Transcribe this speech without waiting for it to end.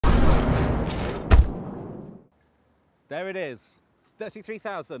There it is.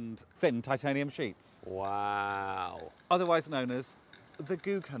 33,000 thin titanium sheets. Wow. Otherwise known as the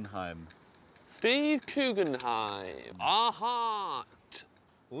Guggenheim. Steve Guggenheim. Aha!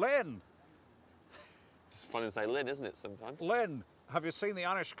 Lynn! It's funny to say Lynn, isn't it, sometimes? Lynn, have you seen the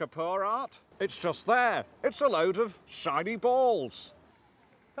Anish Kapoor art? It's just there. It's a load of shiny balls.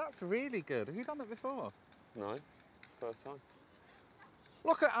 That's really good. Have you done that before? No, it's the first time.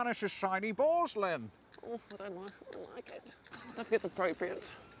 Look at Anish's shiny balls, Lynn. Oh, I don't like it. I don't think it's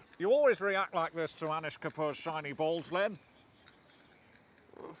appropriate. You always react like this to Anish Kapoor's shiny balls, Lynn.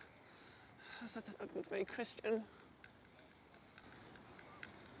 Oh, it's very Christian.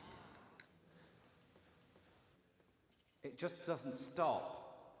 It just doesn't stop.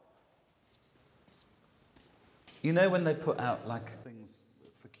 You know when they put out like things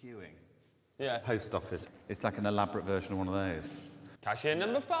for queuing? Yeah. Post office. It's like an elaborate version of one of those. Cashier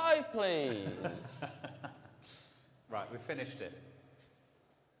number 5, please. Right, we finished it.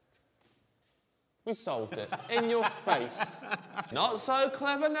 We solved it. In your face. Not so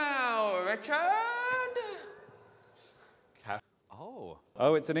clever now, Richard. Oh,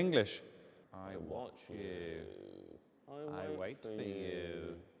 it's in English. I watch you. I wait for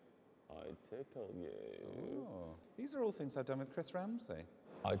you. I tickle you. Oh, these are all things I've done with Chris Ramsey.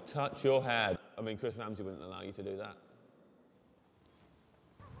 I touch your head. I mean, Chris Ramsey wouldn't allow you to do that.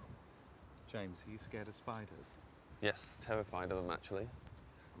 James, are you scared of spiders? Yes, terrified of them, actually.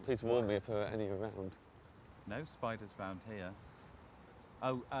 Please warn me if there are any around. No spiders round here.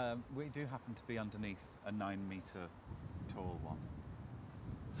 Oh, we do happen to be underneath a 9-metre tall one.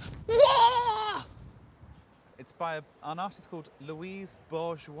 It's by an artist called Louise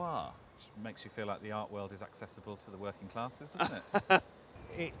Bourgeois, which makes you feel like the art world is accessible to the working classes, isn't it?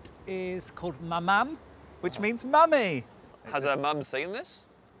 It is called Mamam, which means mummy. Has her mum seen this?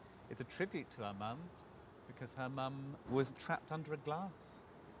 It's a tribute to her mum, because her mum was trapped under a glass.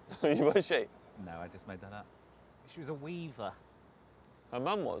 Was she? No, I just made that up. She was a weaver. Her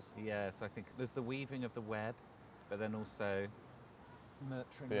mum was? Yeah, so I think there's the weaving of the web, but then also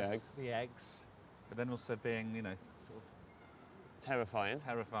nurturing the eggs, but then also being, you know, sort of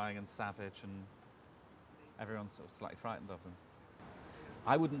terrifying and savage, and everyone's sort of slightly frightened of them.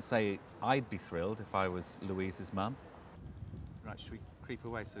 I wouldn't say I'd be thrilled if I was Louise's mum. Right, should we creep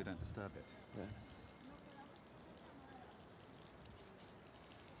away so we don't disturb it? Yes.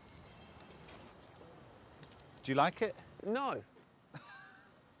 Do you like it? No.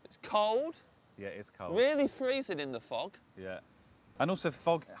 It's cold. Yeah, it is cold. Really freezing in the fog. Yeah. And also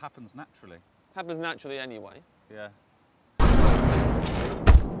fog happens naturally. Happens naturally anyway. Yeah.